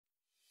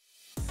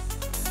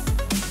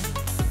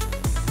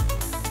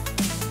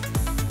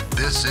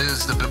This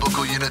is the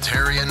Biblical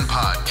Unitarian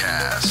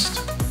Podcast.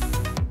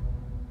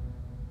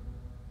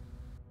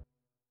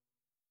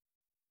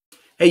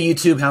 Hey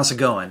YouTube, how's it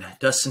going?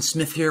 Dustin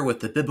Smith here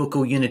with the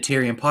Biblical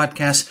Unitarian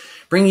Podcast,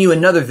 bringing you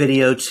another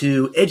video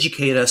to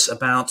educate us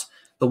about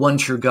the one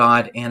true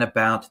God and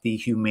about the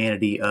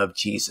humanity of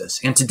Jesus.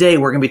 And today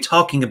we're going to be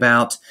talking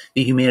about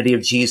the humanity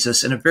of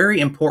Jesus in a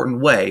very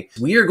important way.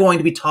 We are going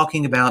to be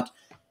talking about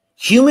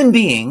human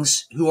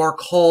beings who are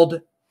called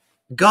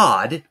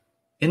God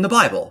in the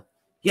Bible.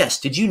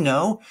 Yes, did you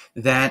know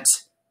that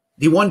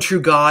the one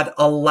true God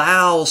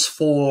allows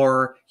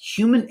for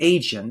human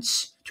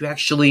agents to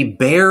actually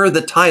bear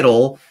the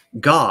title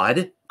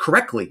God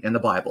correctly in the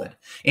Bible?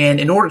 And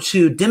in order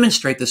to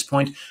demonstrate this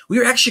point, we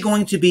are actually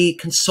going to be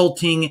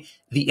consulting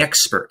the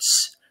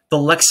experts, the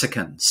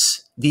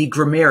lexicons, the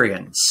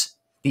grammarians,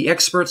 the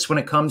experts when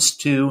it comes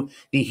to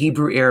the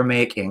Hebrew,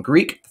 Aramaic, and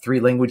Greek, three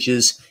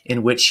languages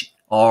in which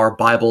our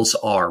Bibles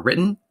are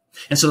written.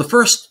 And so the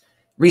first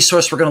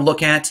resource we're going to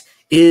look at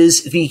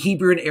is the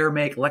Hebrew and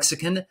Aramaic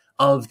lexicon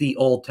of the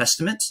Old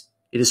Testament.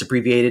 It is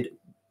abbreviated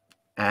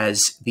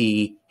as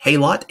the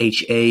Halot,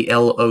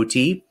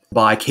 H-A-L-O-T,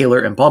 by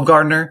Kaler and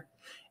Baumgartner.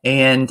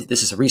 And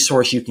this is a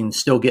resource you can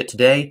still get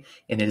today,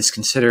 and it is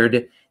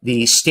considered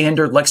the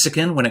standard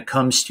lexicon when it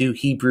comes to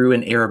Hebrew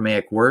and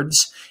Aramaic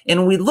words.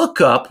 And we look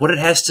up what it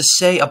has to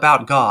say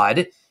about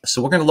God.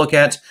 So we're going to look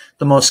at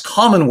the most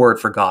common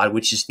word for God,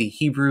 which is the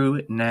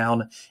Hebrew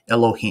noun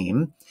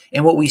Elohim.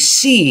 And what we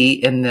see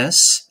in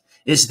this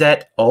is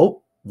that, oh,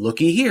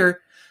 looky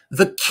here,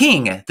 the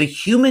king, the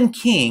human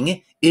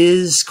king,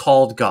 is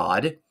called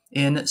God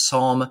in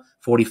Psalm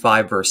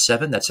 45, verse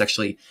 7. That's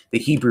actually the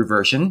Hebrew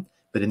version,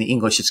 but in the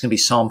English, it's going to be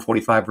Psalm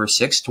 45, verse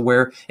 6, to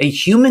where a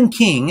human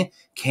king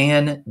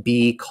can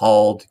be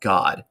called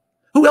God.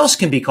 Who else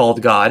can be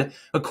called God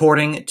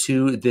according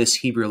to this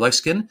Hebrew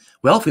lexicon?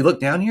 Well, if we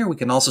look down here, we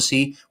can also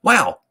see,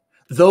 wow,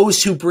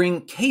 those who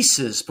bring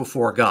cases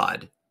before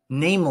God,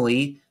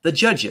 namely the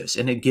judges.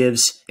 And it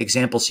gives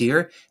examples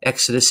here.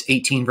 Exodus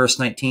 18, verse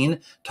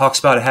 19, talks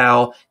about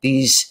how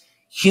these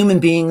human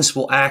beings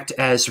will act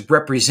as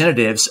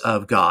representatives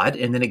of God.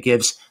 And then it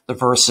gives the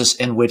verses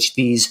in which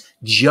these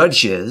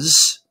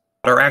judges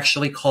are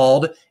actually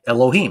called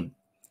Elohim.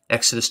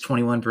 Exodus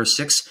 21, verse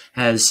 6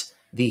 has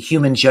the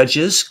human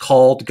judges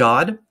called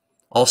God.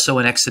 Also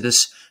in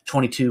Exodus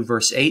 22,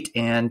 verse 8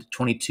 and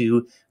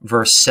 22,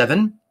 verse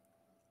 7.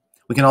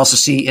 We can also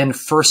see in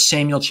 1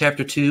 Samuel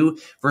chapter 2,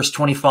 verse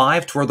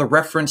 25, to where the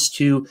reference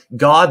to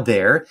God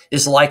there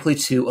is likely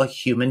to a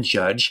human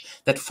judge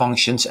that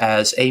functions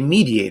as a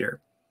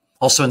mediator.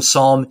 Also in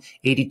Psalm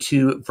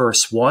 82,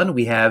 verse 1,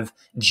 we have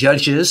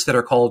judges that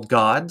are called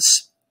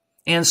gods.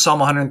 And Psalm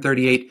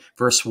 138,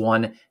 verse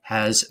 1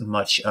 has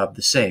much of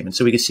the same. And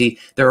so we can see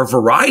there are a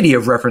variety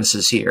of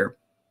references here,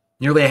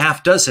 nearly a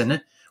half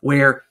dozen,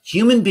 where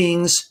human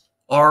beings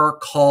are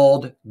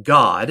called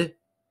God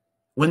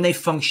when they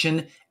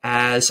function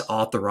as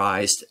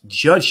authorized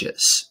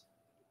judges.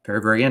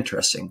 Very, very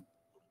interesting.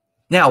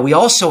 Now, we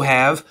also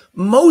have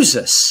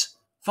Moses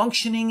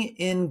functioning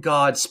in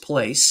God's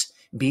place,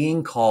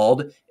 being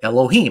called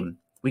Elohim.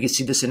 We can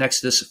see this in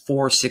Exodus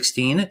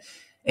 4:16,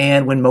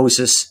 and when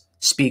Moses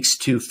speaks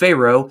to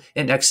Pharaoh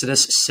in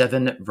Exodus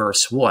 7,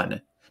 verse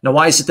 1. Now,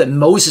 why is it that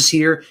Moses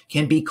here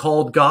can be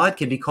called God,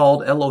 can be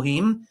called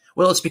Elohim?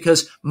 Well, it's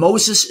because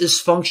Moses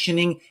is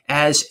functioning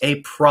as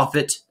a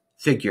prophet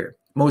figure.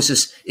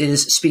 Moses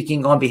is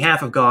speaking on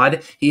behalf of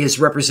God. He is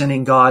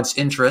representing God's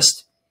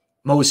interest.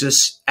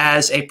 Moses,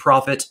 as a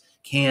prophet,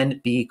 can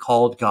be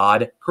called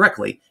God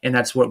correctly. And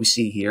that's what we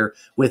see here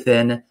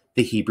within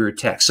the Hebrew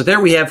text. So there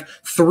we have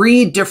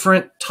three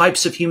different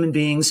types of human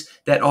beings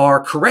that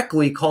are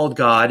correctly called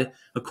God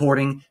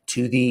according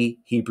to the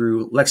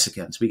Hebrew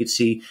lexicons. We could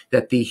see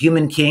that the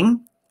human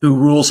king who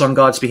rules on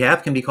God's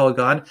behalf can be called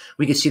God.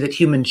 We can see that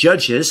human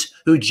judges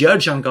who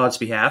judge on God's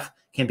behalf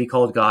can be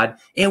called God.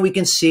 And we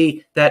can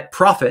see that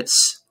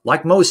prophets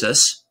like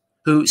Moses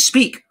who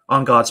speak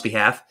on God's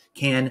behalf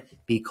can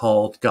be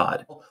called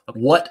God.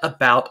 What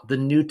about the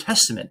New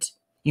Testament,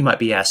 you might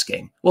be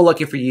asking? Well,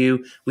 lucky for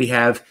you, we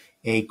have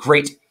a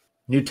great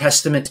New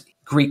Testament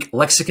Greek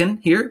lexicon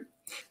here.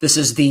 This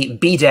is the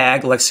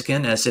BDAG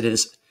lexicon, as it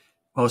is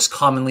most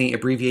commonly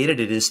abbreviated.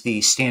 It is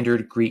the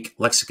standard Greek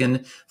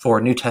lexicon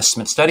for New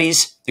Testament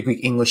studies, the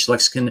Greek English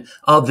lexicon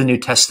of the New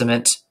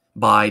Testament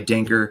by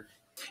Dinger.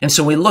 And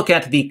so we look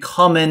at the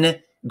common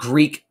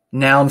Greek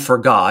noun for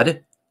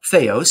God,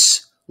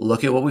 theos.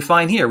 Look at what we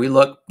find here. We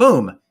look,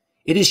 boom,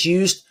 it is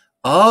used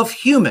of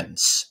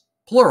humans,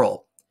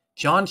 plural.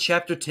 John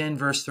chapter 10,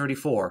 verse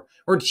 34,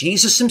 where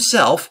Jesus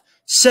himself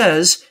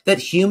says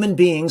that human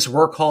beings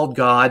were called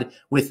God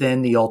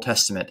within the Old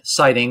Testament,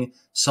 citing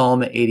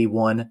Psalm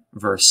 81,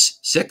 verse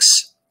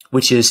 6,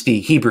 which is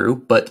the Hebrew,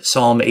 but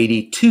Psalm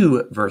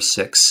 82, verse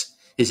 6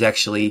 is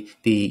actually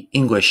the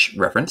English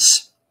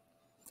reference.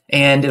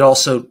 And it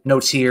also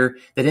notes here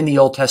that in the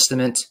Old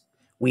Testament,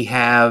 we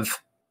have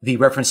the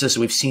references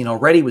that we've seen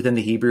already within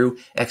the Hebrew,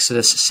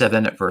 Exodus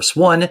 7, verse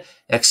 1,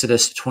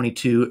 Exodus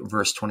 22,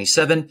 verse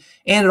 27.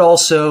 And it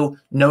also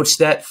notes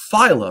that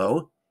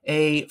Philo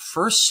a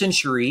first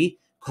century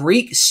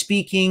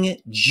Greek-speaking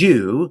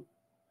Jew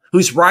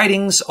whose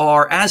writings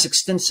are as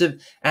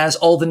extensive as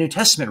all the New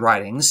Testament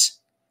writings,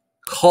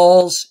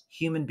 calls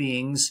human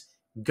beings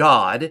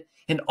God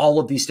in all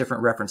of these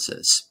different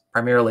references.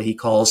 Primarily, he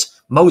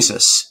calls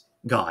Moses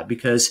God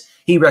because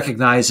he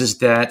recognizes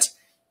that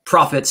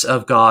prophets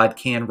of God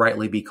can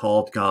rightly be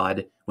called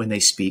God when they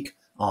speak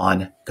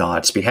on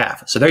God's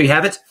behalf. So there you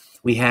have it.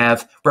 We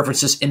have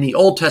references in the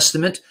Old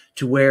Testament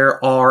to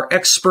where our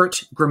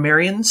expert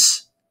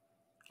grammarians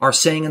are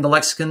saying in the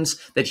lexicons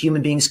that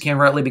human beings can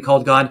rightly be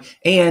called God,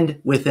 and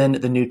within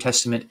the New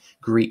Testament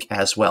Greek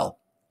as well.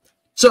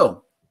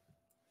 So,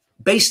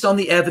 based on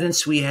the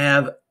evidence we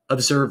have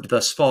observed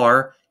thus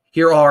far,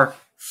 here are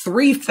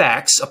 3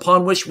 facts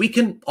upon which we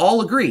can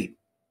all agree.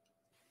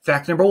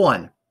 Fact number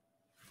 1,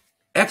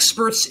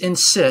 experts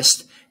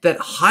insist that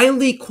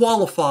highly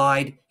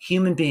qualified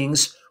human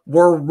beings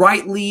were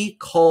rightly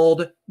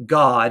called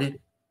God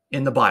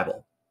in the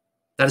Bible.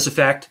 That is a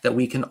fact that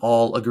we can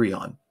all agree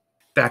on.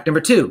 Fact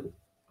number 2,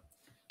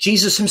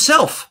 Jesus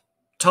himself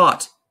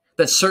taught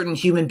that certain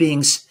human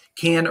beings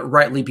can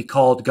rightly be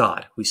called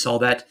God. We saw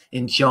that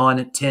in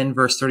John 10,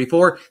 verse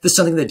 34. This is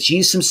something that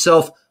Jesus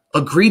himself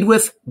agreed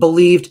with,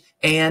 believed,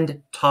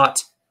 and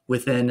taught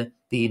within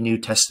the New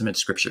Testament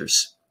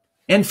scriptures.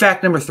 And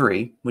fact number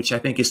 3, which I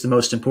think is the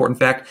most important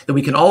fact that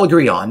we can all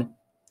agree on,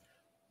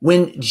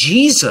 when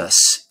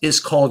Jesus is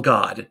called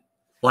God,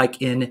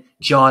 like in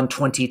John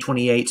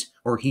 20:28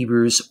 or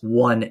Hebrews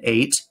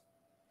 1:8,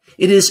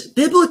 it is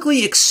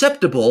biblically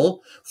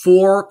acceptable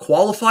for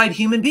qualified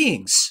human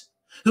beings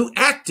who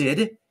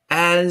acted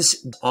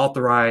as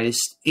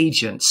authorized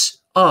agents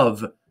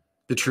of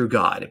the true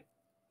God.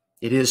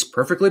 It is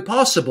perfectly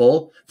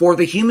possible for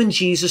the human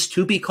Jesus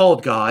to be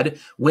called God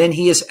when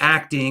he is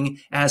acting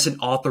as an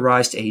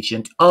authorized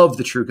agent of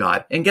the true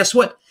God. And guess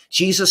what?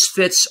 Jesus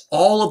fits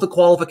all of the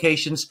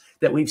qualifications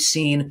that we've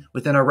seen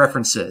within our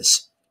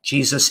references.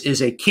 Jesus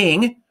is a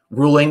king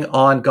ruling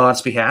on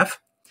God's behalf.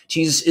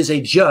 Jesus is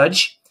a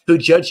judge who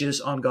judges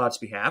on God's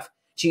behalf.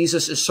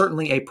 Jesus is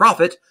certainly a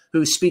prophet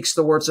who speaks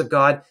the words of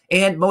God.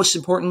 And most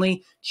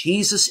importantly,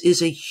 Jesus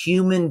is a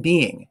human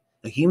being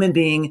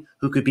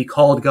who could be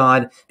called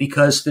God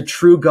because the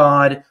true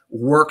God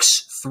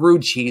works through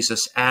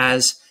Jesus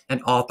as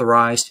an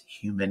authorized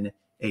human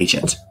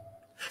agent.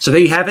 So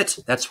there you have it.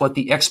 That's what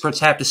the experts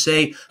have to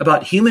say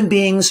about human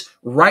beings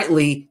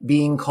rightly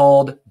being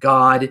called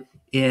God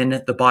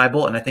in the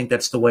Bible. And I think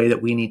that's the way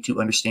that we need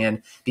to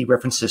understand the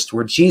references to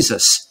where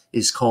Jesus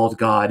is called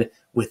God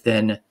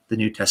within the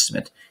New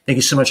Testament. Thank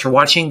you so much for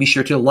watching. Be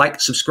sure to like,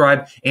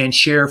 subscribe, and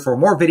share for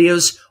more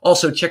videos.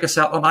 Also, check us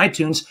out on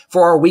iTunes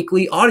for our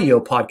weekly audio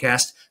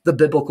podcast, the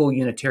Biblical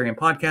Unitarian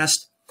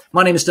Podcast.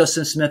 My name is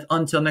Dustin Smith.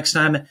 Until next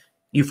time,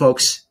 you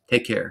folks,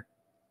 take care.